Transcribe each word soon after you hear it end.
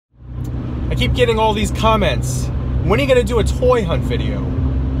keep getting all these comments. When are you gonna do a toy hunt video?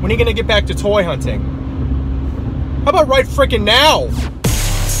 When are you gonna get back to toy hunting? How about right frickin' now?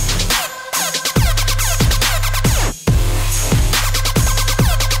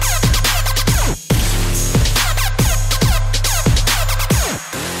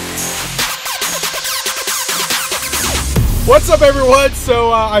 What's up, everyone?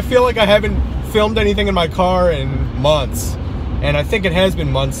 So I feel like I haven't filmed anything in my car in months, and I think it has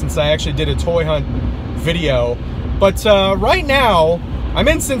been months since I actually did a toy hunt video. But right now I'm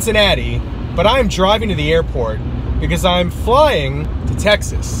in Cincinnati, but I'm driving to the airport because I'm flying to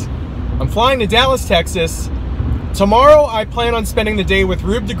Texas. I'm flying to Dallas, Texas. Tomorrow I plan on spending the day with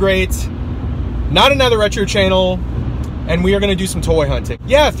Rube the Great, Not Another Retro Channel, and we are gonna do some toy hunting.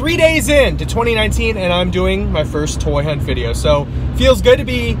 Yeah, 3 days into 2019, and I'm doing my first toy hunt video. So feels good to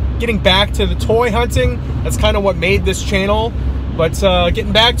be getting back to the toy hunting. That's kind of what made this channel. But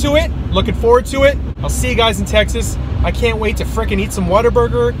getting back to it, looking forward to it. I'll see you guys in Texas. I can't wait to frickin' eat some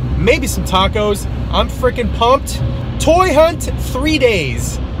Whataburger, maybe some tacos. I'm frickin' pumped. Toy hunt 3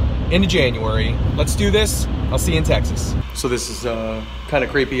 days into January. Let's do this. I'll see you in Texas. So this is kind of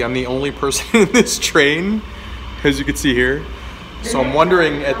creepy. I'm the only person in this train, as you can see here. So I'm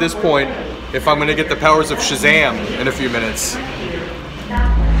wondering at this point if I'm gonna get the powers of Shazam in a few minutes.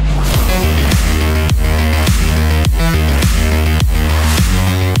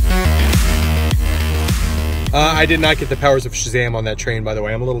 I did not get the powers of Shazam on that train, by the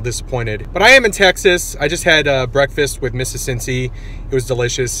way. I'm a little disappointed. But I am in Texas. I just had breakfast with Mrs. Cincy. It was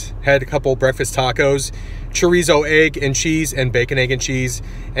delicious. Had a couple breakfast tacos, chorizo, egg and cheese, and bacon, egg and cheese.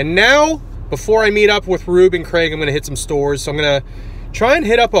 And now, before I meet up with Rube and Craig, I'm gonna hit some stores. So I'm gonna try and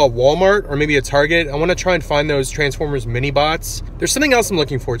hit up a Walmart or maybe a Target. I wanna try and find those Transformers mini bots. There's something else I'm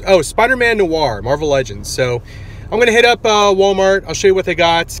looking for. Oh, Spider-Man Noir, Marvel Legends. So I'm gonna hit up Walmart. I'll show you what they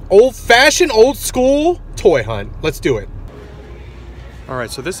got. Old-fashioned, old-school toy hunt. Let's do it. All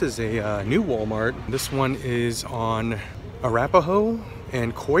right, so this is a new Walmart. This one is on Arapahoe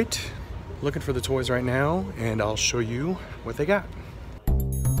and Coit. Looking for the toys right now, and I'll show you what they got.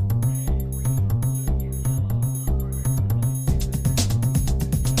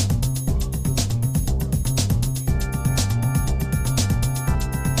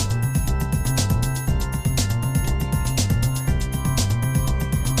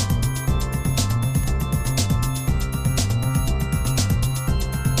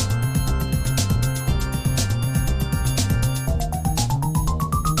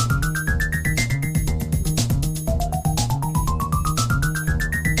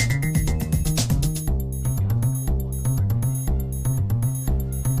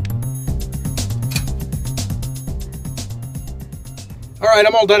 All right,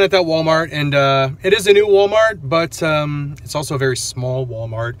 I'm all done at that Walmart, and it is a new Walmart, but it's also a very small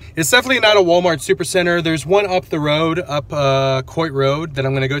Walmart. It's definitely not a Walmart Supercenter. There's one up the road, up Coit Road, that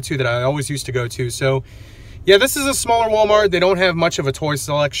I'm gonna go to, that I always used to go to. So yeah, this is a smaller Walmart. They don't have much of a toy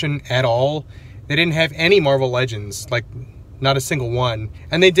selection at all. They didn't have any Marvel Legends, like not a single one.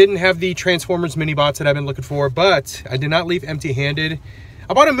 And they didn't have the Transformers mini bots that I've been looking for, but I did not leave empty-handed.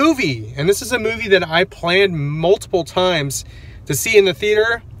 I bought a movie, and this is a movie that I planned multiple times to see in the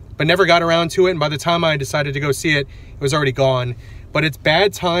theater, but never got around to it. And by the time I decided to go see it, it was already gone. But it's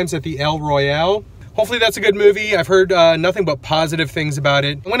Bad Times at the El Royale. Hopefully that's a good movie. I've heard nothing but positive things about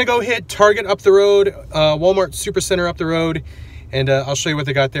it. I'm gonna go hit Target up the road, Walmart Supercenter up the road, and I'll show you what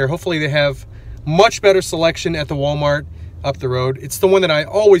they got there. Hopefully they have much better selection at the Walmart up the road. It's the one that I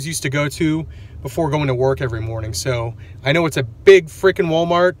always used to go to before going to work every morning. So I know it's a big freaking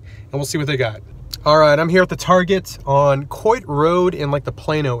Walmart, and we'll see what they got. All right, I'm here at the Target on Coit Road in like the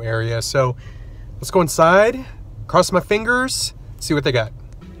Plano area. So let's go inside, cross my fingers, see what they got.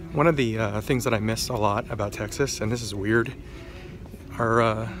 One of the things that I miss a lot about Texas, and this is weird,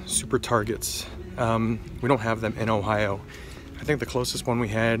 are super Targets. We don't have them in Ohio. I think the closest one we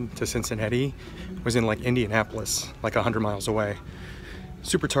had to Cincinnati was in like Indianapolis, like 100 miles away.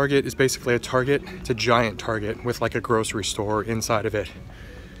 Super Target is basically a Target. It's a giant Target with like a grocery store inside of it.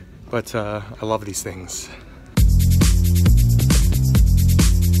 But I love these things.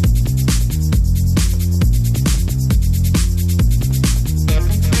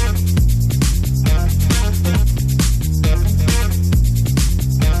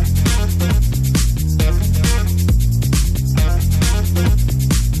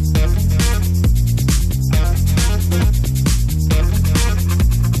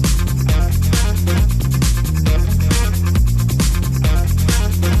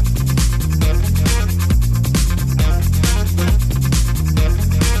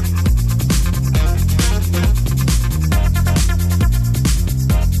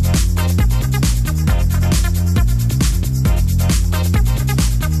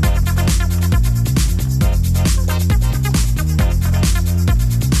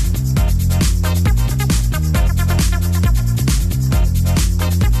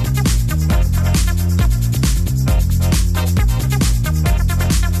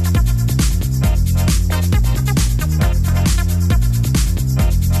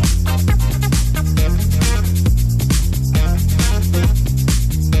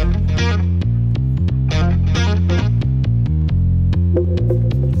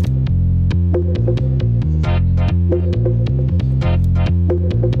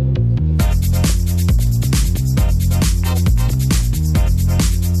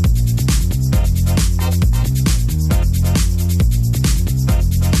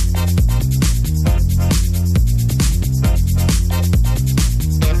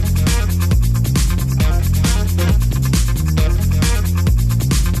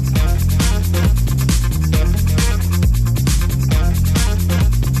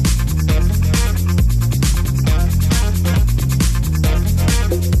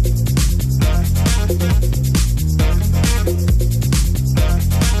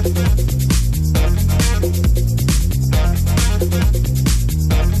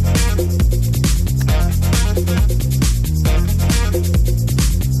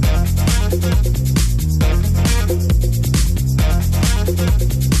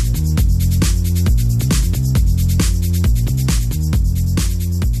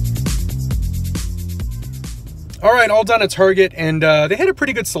 All right, all done at Target, and they had a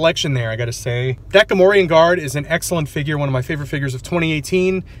pretty good selection there, I gotta say. That Gamorrean Guard is an excellent figure, one of my favorite figures of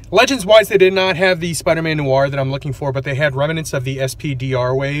 2018. Legends-wise, they did not have the Spider-Man Noir that I'm looking for, but they had remnants of the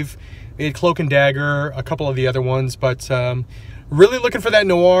SPDR wave. They had Cloak and Dagger, a couple of the other ones, but really looking for that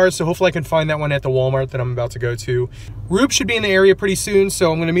Noir, so hopefully I can find that one at the Walmart that I'm about to go to. Rube should be in the area pretty soon,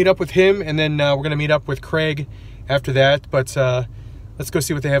 so I'm gonna meet up with him, and then we're gonna meet up with Craig after that, but let's go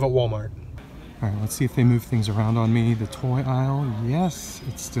see what they have at Walmart. All right, let's see if they move things around on me. The toy aisle, yes,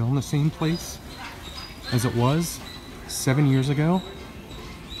 it's still in the same place as it was 7 years ago.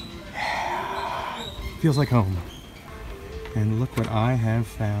 Feels like home. And look what I have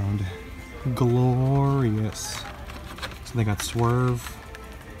found. Glorious. So they got Swerve,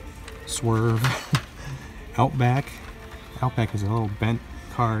 Outback. Outback is a little bent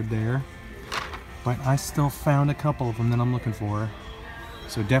card there. But I still found a couple of them that I'm looking for.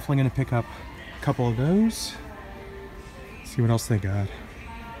 So definitely gonna pick up couple of those. See what else they got.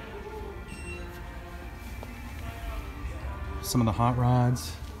 Some of the hot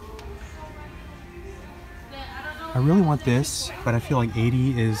rods. I really want this, but I feel like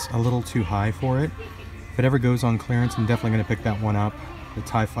 80 is a little too high for it. If it ever goes on clearance, I'm definitely going to pick that one up. The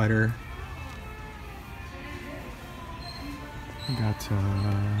TIE Fighter. I got,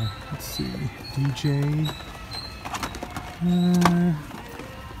 let's see, DJ.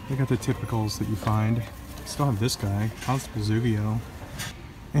 I got the typicals that you find. Still have this guy, Constable Zuvio.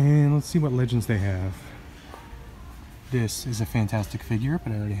 And let's see what legends they have. This is a fantastic figure,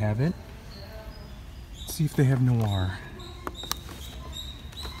 but I already have it. Let's see if they have Noir.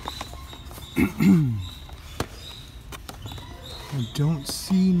 I don't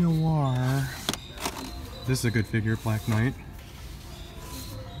see Noir. This is a good figure, Black Knight.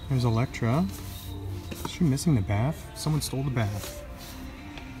 There's Elektra. Is she missing the bath? Someone stole the bath.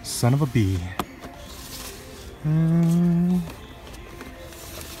 Son of a bee.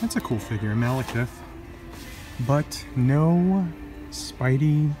 That's a cool figure, Malekith. But no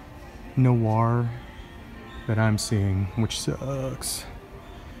Spidey Noir that I'm seeing, which sucks.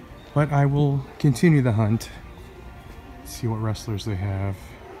 But I will continue the hunt. See what wrestlers they have.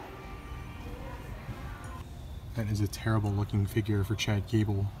 That is a terrible looking figure for Chad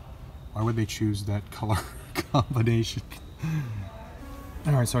Gable. Why would they choose that color combination?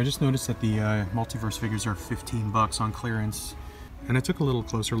 Alright, so I just noticed that the Multiverse figures are 15 bucks on clearance. And I took a little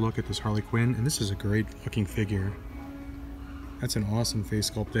closer look at this Harley Quinn, and this is a great looking figure. That's an awesome face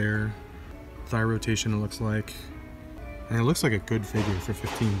sculpt there. Thigh rotation, it looks like. And it looks like a good figure for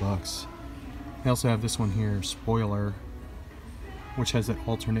 15 bucks. I also have this one here, Spoiler, which has that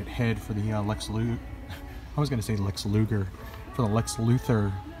alternate head for the Lex Luthor. I was going to say Lex Luger. For the Lex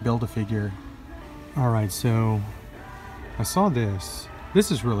Luthor Build-A-Figure. Alright, so I saw this. This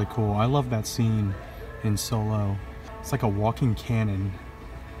is really cool. I love that scene in Solo. It's like a walking cannon.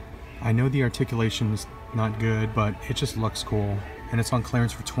 I know the articulation is not good, but it just looks cool. And it's on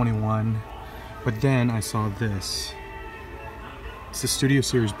clearance for 21. But then I saw this. It's the Studio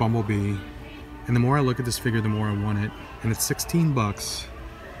Series Bumblebee. And the more I look at this figure, the more I want it. And it's 16 bucks.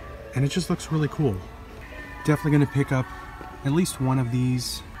 And it just looks really cool. Definitely gonna pick up at least one of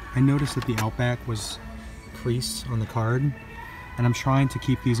these. I noticed that the Outback was creased on the card. And I'm trying to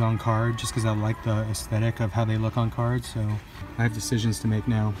keep these on card just because I like the aesthetic of how they look on card. So I have decisions to make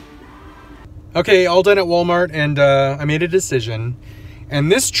now. Okay, all done at Walmart, and I made a decision.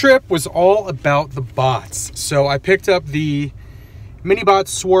 And this trip was all about the bots. So I picked up the Minibot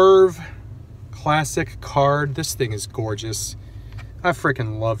Swerve Classic card. This thing is gorgeous. I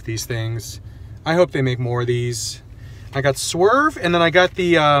freaking love these things. I hope they make more of these. I got Swerve, and then I got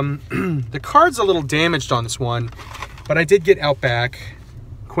the the card's a little damaged on this one, but I did get Outback.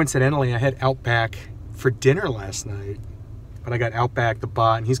 Coincidentally, I had Outback for dinner last night, but I got Outback the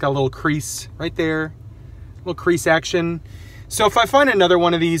bot, and he's got a little crease right there, little crease action. So if I find another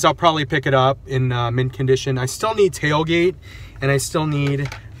one of these, I'll probably pick it up in mint condition. I still need Tailgate, and I still need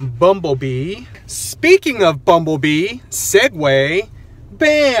Bumblebee. Speaking of Bumblebee, segue,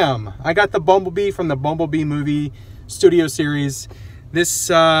 bam! I got the Bumblebee from the Bumblebee movie Studio Series. This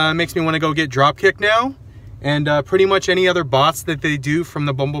makes me want to go get Dropkick now, and pretty much any other bots that they do from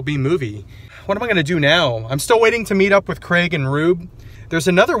the Bumblebee movie. What am I going to do now? I'm still waiting to meet up with Craig and Rube. There's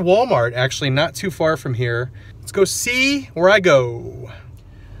another Walmart actually not too far from here. Let's go see where I go.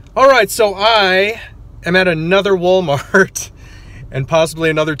 All right, so I am at another Walmart and possibly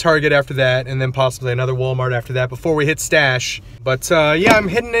another Target after that, and then possibly another Walmart after that before we hit Stash. But yeah, I'm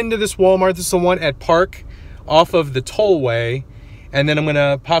heading into this Walmart. This is the one at Park off of the tollway, and then I'm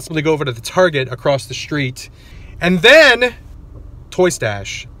gonna possibly go over to the Target across the street. And then Toy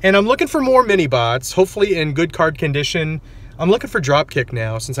Stash. And I'm looking for more mini bots, hopefully in good card condition. I'm looking for Dropkick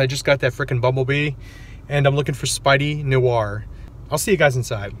now since I just got that frickin' Bumblebee. And I'm looking for Spidey Noir. I'll see you guys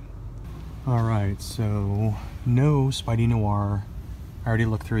inside. All right, so no Spidey Noir. I already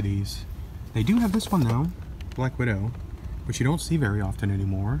looked through these. They do have this one though, Black Widow, which you don't see very often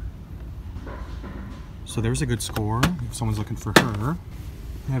anymore. So there's a good score if someone's looking for her.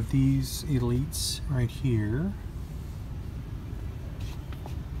 I have these elites right here.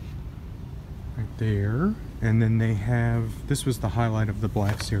 Right there. And then they have, this was the highlight of the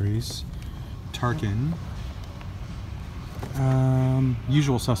Black Series, Tarkin.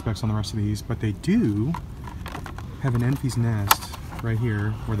 Usual suspects on the rest of these, but they do have an Enfys Nest right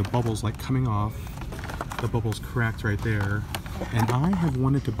here where the bubble's like coming off. The bubble's cracked right there. And I have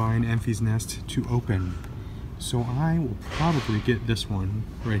wanted to buy an Enfys Nest to open. So I will probably get this one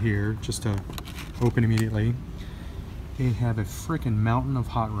right here just to open immediately. They have a freaking mountain of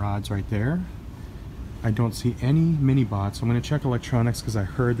hot rods right there. I don't see any mini bots. I'm going to check electronics because I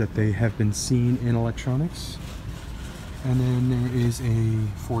heard that they have been seen in electronics. And then there is a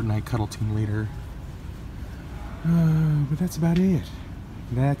Fortnite Cuddle Team Leader. But that's about it.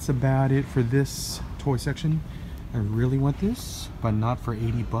 That's about it for this toy section. I really want this, but not for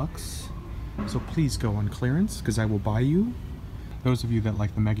 80 bucks. So please go on clearance because I will buy you. Those of you that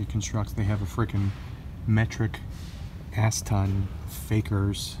like the Mega Constructs, they have a freaking metric ass ton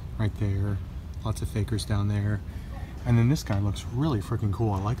fakers right there. Lots of fakers down there. And then this guy looks really freaking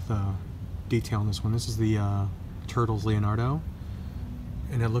cool. I like the detail on this one. This is the Turtles Leonardo.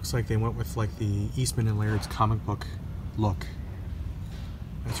 And it looks like they went with like the Eastman and Laird's comic book look.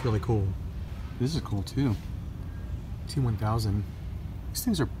 That's really cool. This is cool too. T1000. These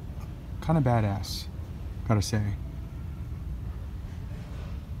things are kind of badass, gotta say.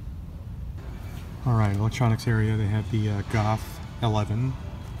 All right, electronics area, they have the Goth 11.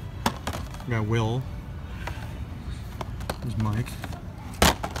 We got Will. There's Mike.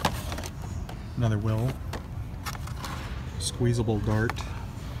 Another Will. Squeezable Dart.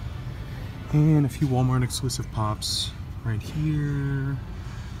 And a few Walmart exclusive pops right here,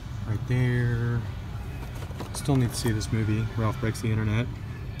 right there. Still need to see this movie, Ralph Breaks the Internet.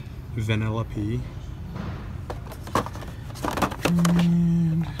 Vanilla P.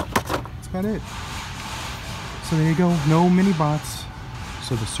 And that's about it. So there you go, no mini bots.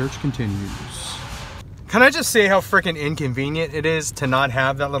 So the search continues. Can I just say how freaking inconvenient it is to not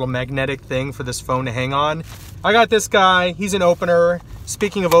have that little magnetic thing for this phone to hang on? I got this guy, he's an opener.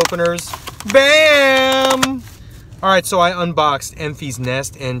 Speaking of openers, bam! All right, so I unboxed Enfys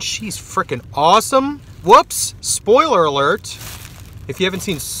Nest and she's freaking awesome. Whoops, spoiler alert. If you haven't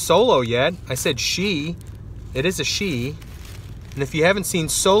seen Solo yet, I said she, it is a she. And if you haven't seen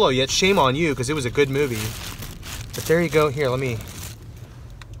Solo yet, shame on you because it was a good movie. But there you go, here, let me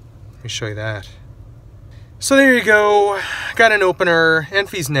show you that. So there you go, got an opener,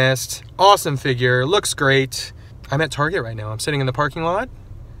 Enfys Nest, awesome figure, looks great. I'm at Target right now, I'm sitting in the parking lot.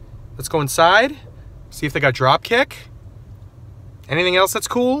 Let's go inside, see if they got Dropkick. Anything else that's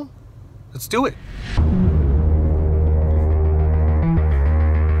cool? Let's do it.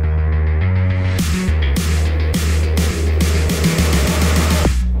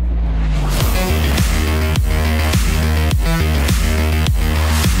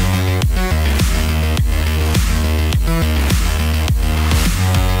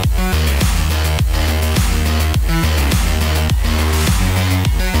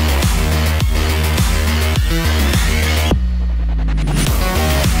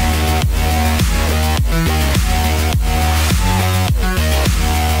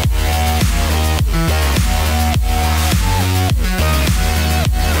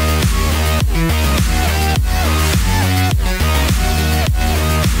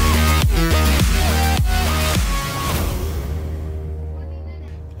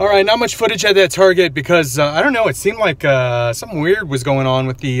 All right, not much footage at that Target because I don't know. It seemed like something weird was going on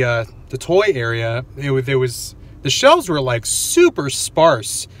with the toy area. The shelves were like super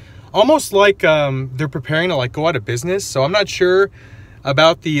sparse, almost like they're preparing to like go out of business. So I'm not sure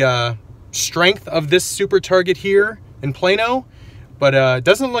about the strength of this super Target here in Plano, but it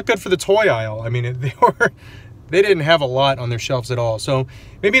doesn't look good for the toy aisle. I mean, they didn't have a lot on their shelves at all. So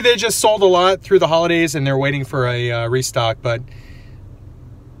maybe they just sold a lot through the holidays and they're waiting for a restock, but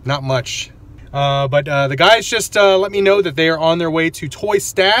not much. But the guys just let me know that they are on their way to Toy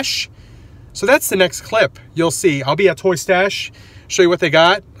Stash. So that's the next clip. You'll see. I'll be at Toy Stash, show you what they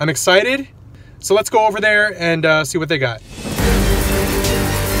got. I'm excited. So let's go over there and see what they got.